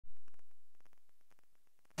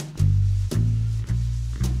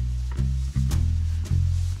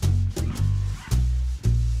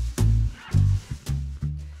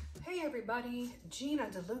everybody, Gina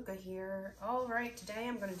DeLuca here. All right, today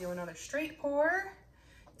I'm going to do another straight pour,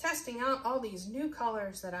 testing out all these new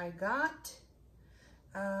colors that I got.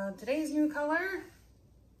 Today's new color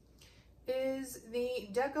is the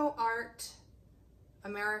DecoArt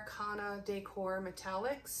Americana Decor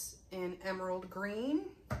Metallics in Emerald Green.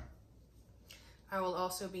 I will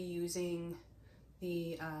also be using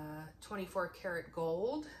the 24 karat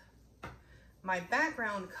gold. My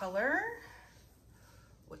background color,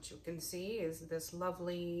 which you can see, is this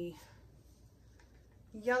lovely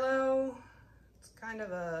yellow. It's kind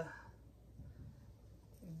of a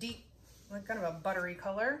deep, like kind of a buttery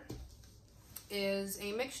color. Is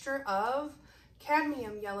a mixture of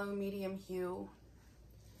cadmium yellow medium hue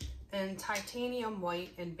and titanium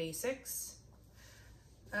white in basics.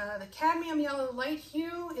 The cadmium yellow light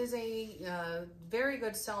hue is a very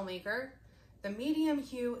good cell maker. The medium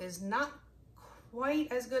hue is not quite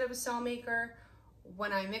as good of a cell maker.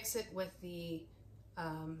 When I mix it with the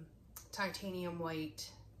titanium white,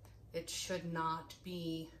 it should not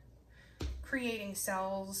be creating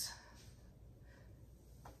cells.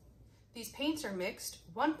 These paints are mixed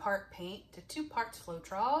 1 part paint to 2 parts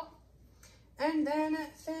Floetrol, and then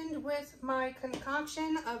thinned with my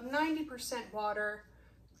concoction of 90% water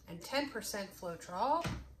and 10% Floetrol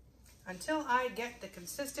until I get the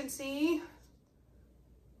consistency.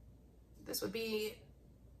 This would be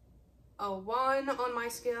a 1 on my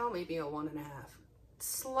scale, maybe a 1.5.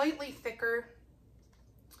 Slightly thicker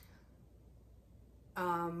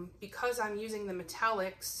because I'm using the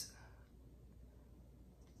metallics.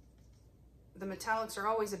 The metallics are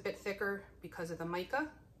always a bit thicker because of the mica.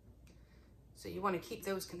 So you want to keep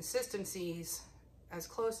those consistencies as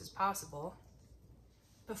close as possible.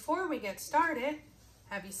 Before we get started,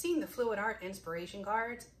 have you seen the Fluid Art inspiration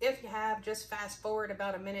cards? If you have, just fast forward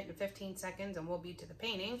about 1 minute and 15 seconds and we'll be to the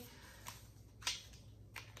painting.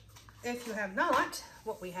 If you have not,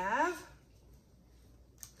 what we have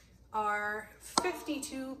are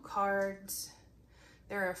 52 cards.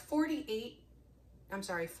 There are 42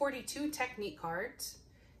 technique cards,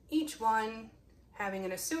 each one having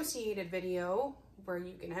an associated video where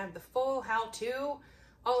you can have the full how-to,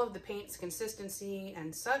 all of the paint's consistency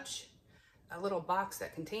and such, a little box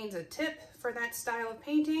that contains a tip for that style of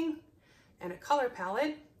painting, and a color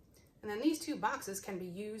palette. And then these 2 boxes can be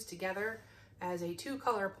used together as a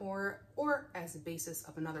 2-color pour or as the basis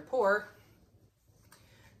of another pour.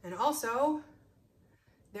 And also,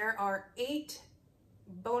 there are 8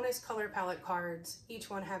 bonus color palette cards, each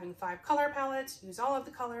one having 5 color palettes. Use all of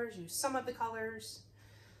the colors, use some of the colors.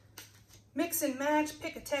 Mix and match,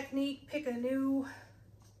 pick a technique, pick a new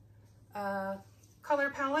color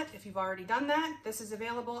palette if you've already done that. This is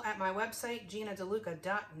available at my website,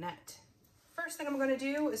 ginadeluca.net. First thing I'm going to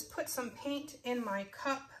do is put some paint in my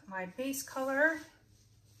cup, my base color.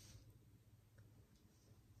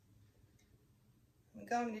 I'm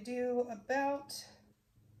going to do about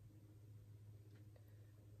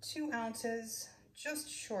 2 ounces,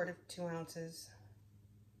 just short of 2 ounces.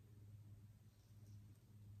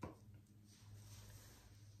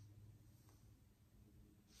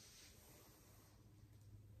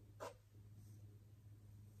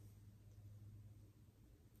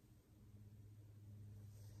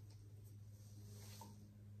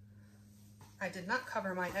 I did not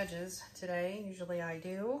cover my edges today, usually I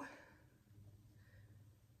do.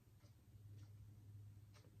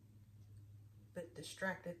 Bit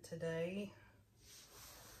distracted today.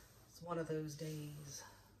 It's one of those days.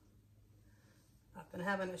 I've been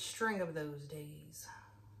having a string of those days.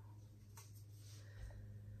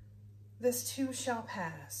 This too shall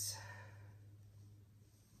pass.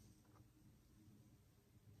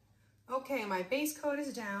 Okay, my base coat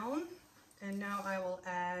is down, and now I will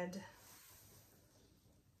add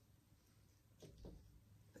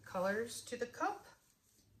colors to the cup.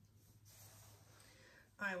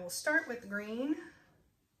 I will start with green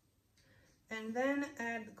and then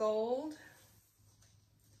add gold.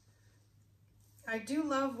 I do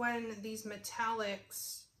love when these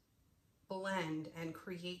metallics blend and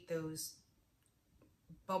create those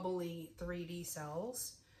bubbly 3D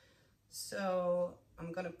cells. So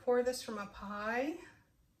I'm going to pour this from up high.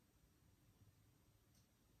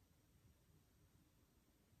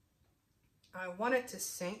 I want it to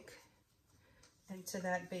sink into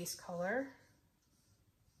that base color.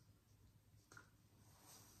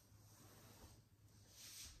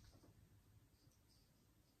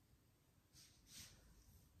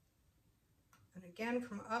 And again,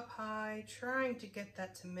 from up high, trying to get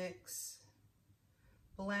that to mix,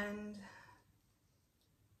 blend.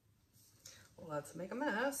 Let's make a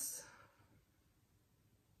mess.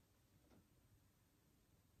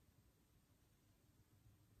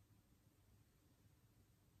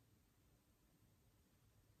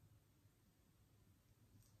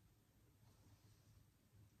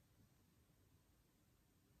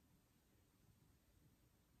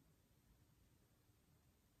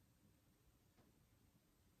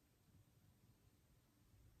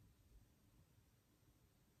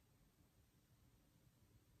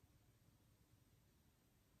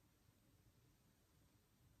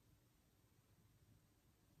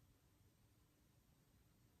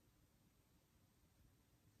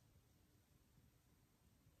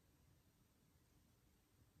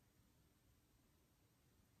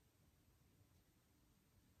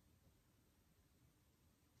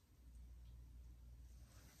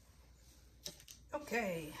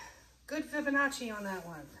 Okay, good Fibonacci on that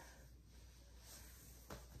one.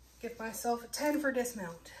 Give myself a 10 for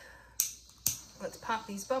dismount. Let's pop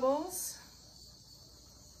these bubbles.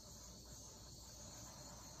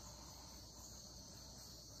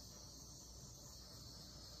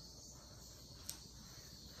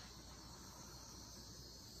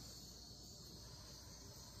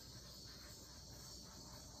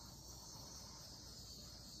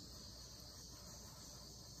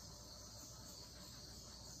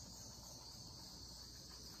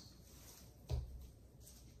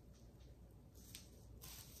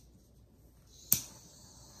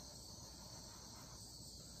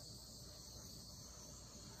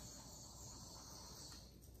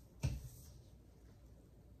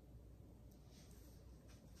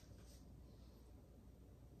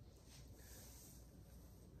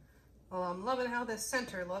 Well, I'm loving how this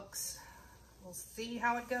center looks. We'll see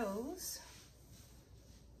how it goes.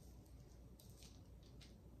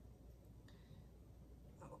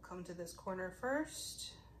 I will come to this corner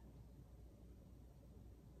first.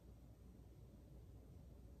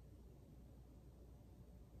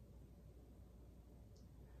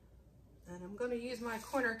 And I'm going to use my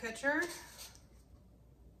corner catcher.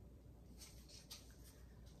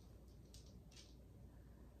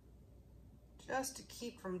 Just to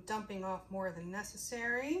keep from dumping off more than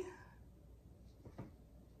necessary.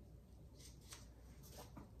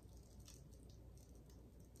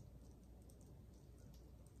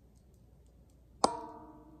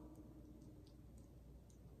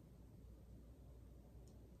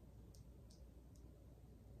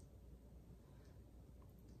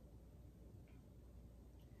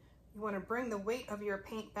 You want to bring the weight of your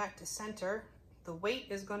paint back to center. The weight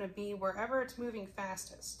is going to be wherever it's moving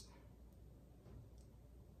fastest.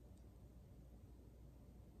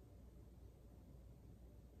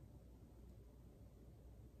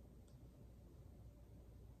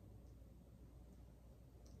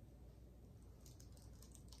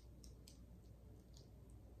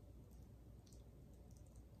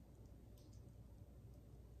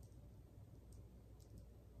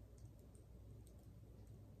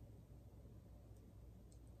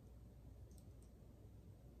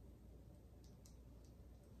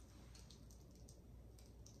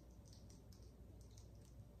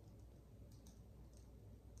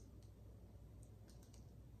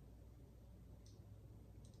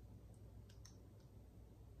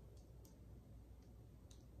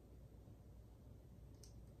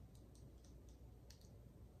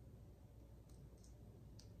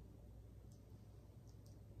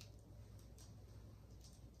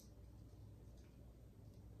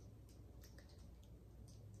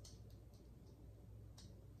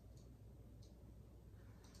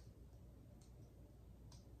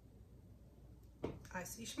 I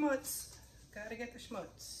see schmutz. Gotta get the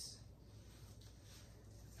schmutz.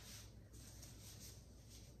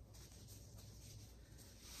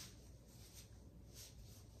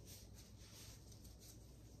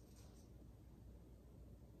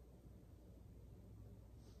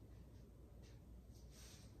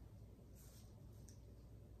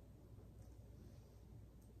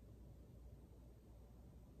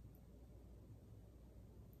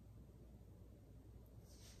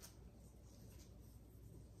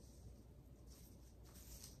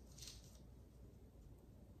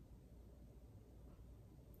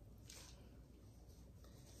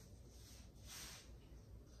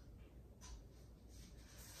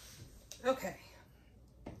 Okay,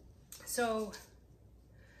 so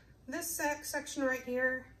this section right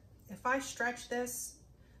here, if I stretch this,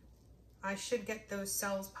 I should get those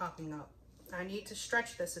cells popping up. I need to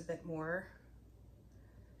stretch this a bit more.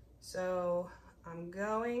 So I'm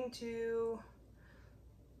going to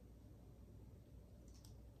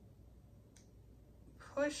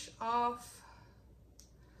push off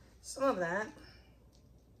some of that.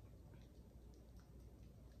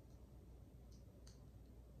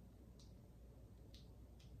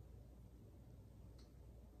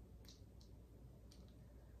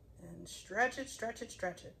 And stretch it, stretch it,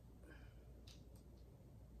 stretch it.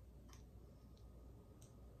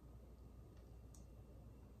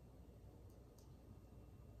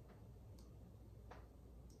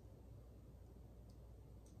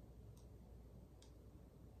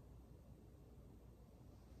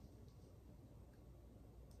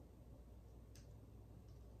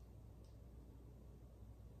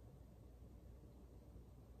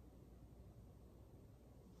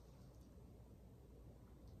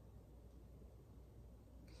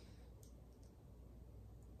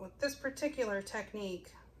 With this particular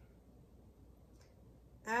technique,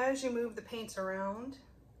 as you move the paints around,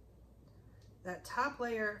 that top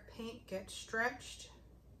layer of paint gets stretched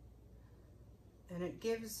and it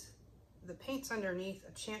gives the paints underneath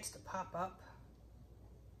a chance to pop up.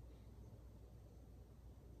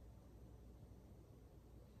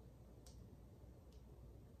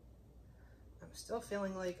 I'm still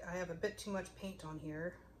feeling like I have a bit too much paint on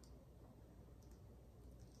here,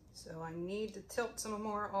 so I need to tilt some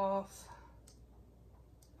more off.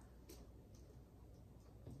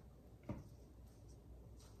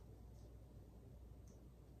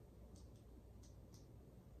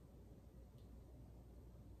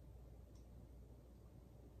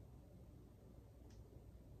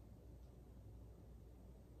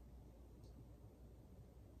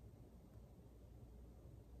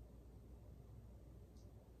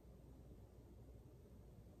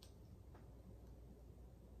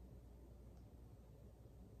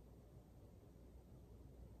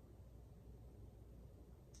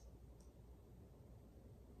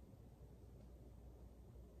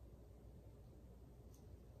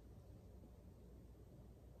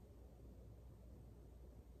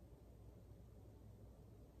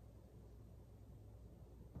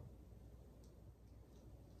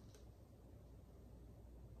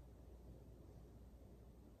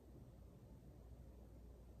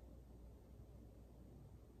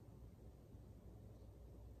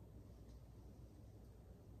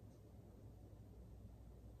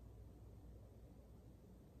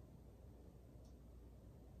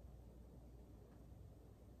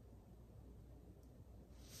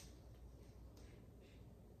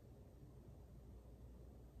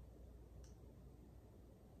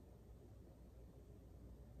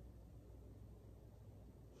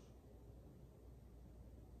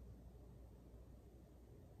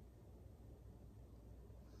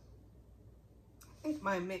 I think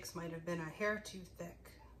my mix might have been a hair too thick.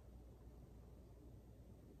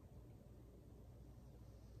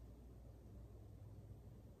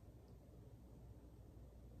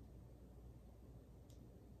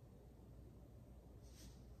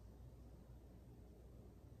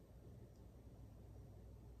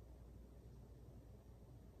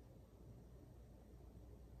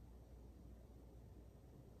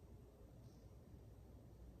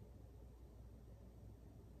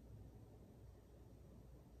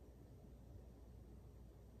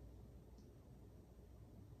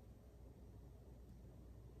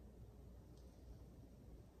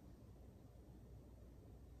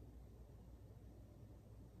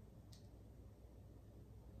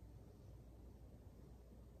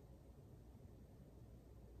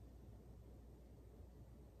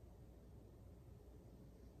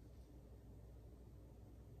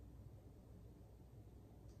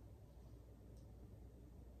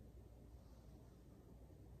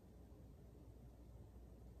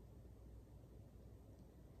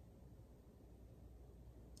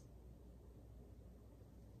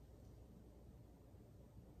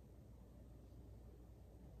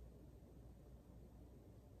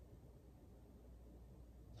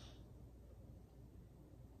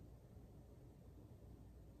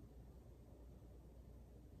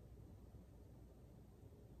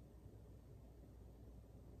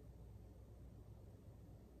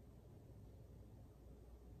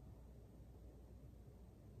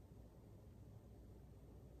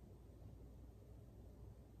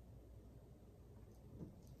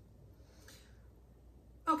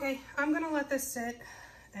 Okay, I'm gonna let this sit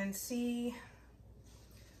and see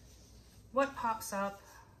what pops up.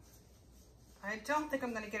 I don't think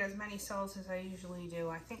I'm gonna get as many cells as I usually do.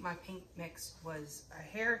 I think my paint mix was a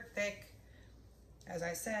hair thick. As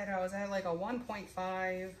I said, I was at like a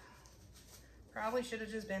 1.5. Probably should have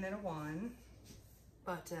just been at a 1.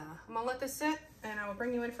 But I'm gonna let this sit and I will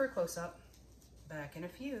bring you in for a close-up. Back in a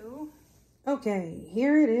few. Okay,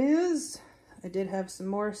 here it is. I did have some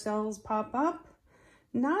more cells pop up.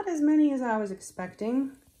 Not as many as I was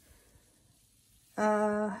expecting.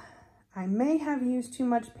 I may have used too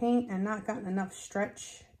much paint and not gotten enough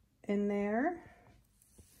stretch in there.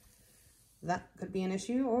 That could be an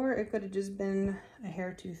issue, or it could have just been a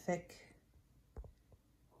hair too thick.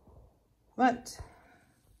 But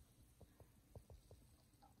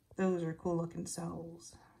those are cool looking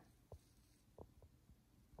cells.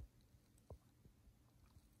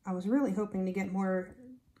 I was really hoping to get more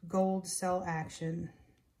gold cell action,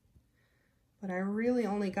 but I really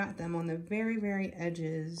only got them on the very, very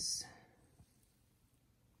edges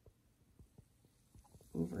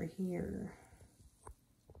over here.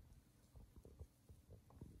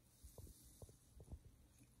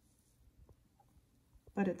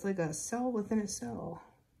 But it's like a cell within a cell.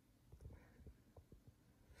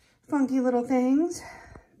 Funky little things.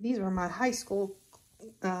 These were my high school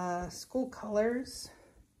school colors.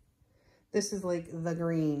 This is like the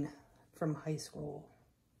green from high school.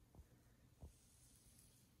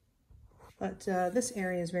 But this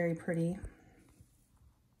area is very pretty.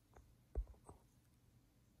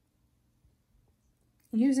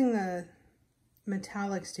 Using the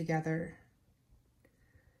metallics together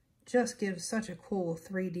just gives such a cool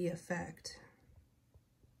 3D effect.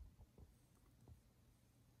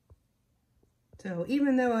 So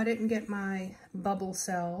even though I didn't get my bubble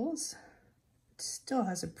cells, it still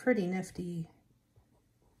has a pretty nifty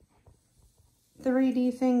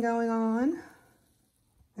 3D thing going on.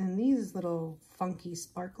 And these little funky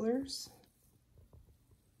sparklers.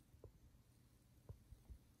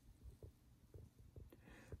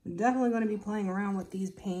 I'm definitely going to be playing around with these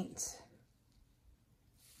paints.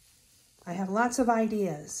 I have lots of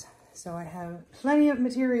ideas, so I have plenty of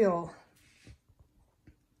material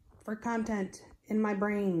for content in my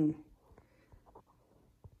brain.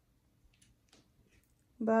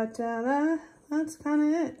 But that's kind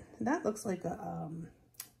of it. That looks like a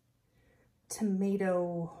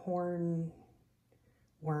tomato horn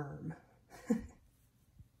worm.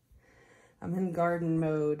 I'm in garden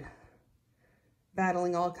mode,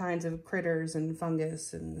 battling all kinds of critters and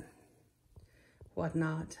fungus and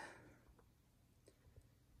whatnot.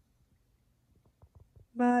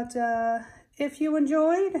 But if you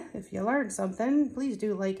enjoyed, if you learned something, please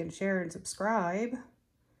do like and share and subscribe.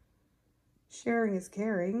 Sharing is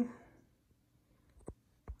caring.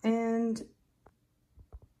 And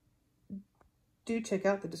do check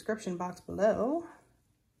out the description box below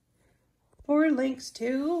for links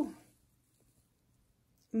to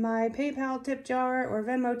my PayPal tip jar or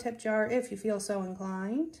Venmo tip jar if you feel so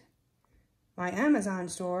inclined. My Amazon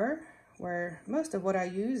store, where most of what I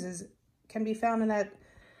use can be found in that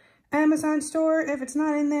Amazon store. If it's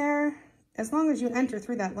not in there, as long as you enter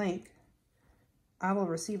through that link, I will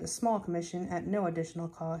receive a small commission at no additional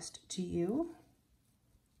cost to you.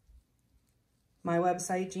 My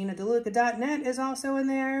website, GinaDeLuca.net, is also in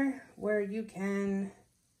there, where you can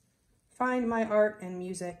find my art and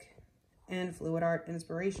music and fluid art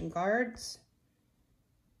inspiration cards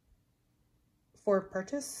for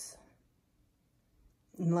purchase.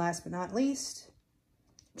 And last but not least,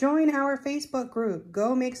 join our Facebook group.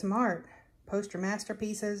 Go make some art. Post your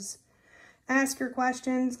masterpieces. Ask your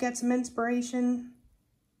questions. Get some inspiration.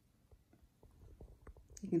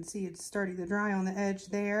 You can see it's starting to dry on the edge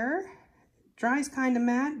there. Dries kind of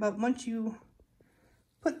matte, but once you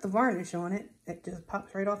put the varnish on it, it just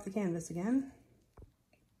pops right off the canvas again.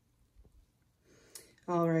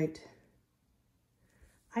 All right.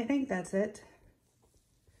 I think that's it.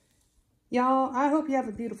 Y'all, I hope you have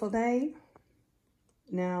a beautiful day.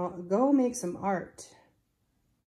 Now, go make some art.